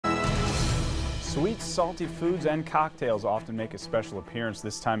Sweet, salty foods and cocktails often make a special appearance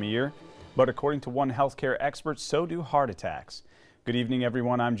this time of year, but according to one healthcare expert, so do heart attacks. Good evening,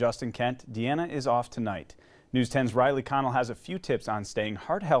 everyone. I'm Justin Kent. Deanna is off tonight. News 10's Riley Connell has a few tips on staying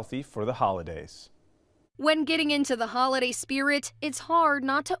heart healthy for the holidays. When getting into the holiday spirit, it's hard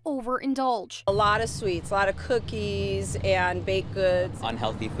not to overindulge. A lot of sweets, a lot of cookies and baked goods.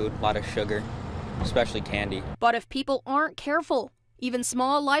 Unhealthy food, a lot of sugar, especially candy. But if people aren't careful, even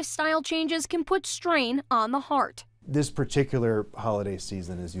small lifestyle changes can put strain on the heart. This particular holiday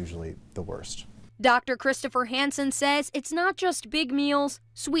season is usually the worst. Dr. Christopher Hansen says it's not just big meals,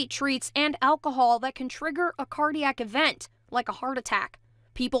 sweet treats, and alcohol that can trigger a cardiac event, like a heart attack.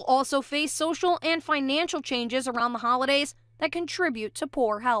 People also face social and financial changes around the holidays that contribute to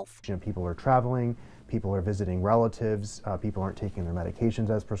poor health. People are traveling, people are visiting relatives, people aren't taking their medications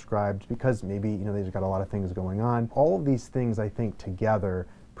as prescribed because maybe they've got a lot of things going on. All of these things, I think, together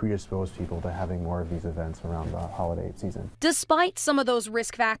predispose people to having more of these events around the holiday season. Despite some of those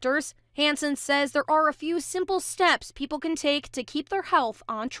risk factors, Hansen says there are a few simple steps people can take to keep their health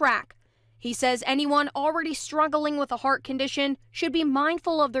on track. He says anyone already struggling with a heart condition should be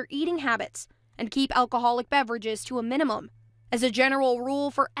mindful of their eating habits and keep alcoholic beverages to a minimum. As a general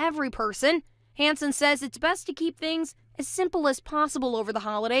rule for every person, Hansen says it's best to keep things as simple as possible over the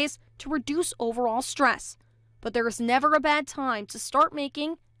holidays to reduce overall stress. But there is never a bad time to start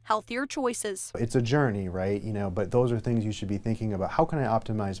making healthier choices. It's a journey, right? But those are things you should be thinking about. How can I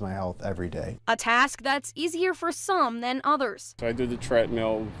optimize my health every day? A task that's easier for some than others. So I do the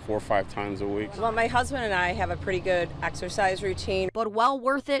treadmill 4 or 5 times a week. Well, my husband and I have a pretty good exercise routine. But well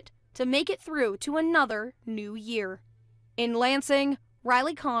worth it to make it through to another new year. In Lansing,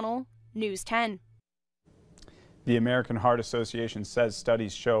 Riley Connell, News 10. The American Heart Association says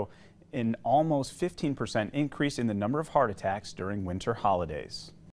studies show an almost 15% increase in the number of heart attacks during winter holidays.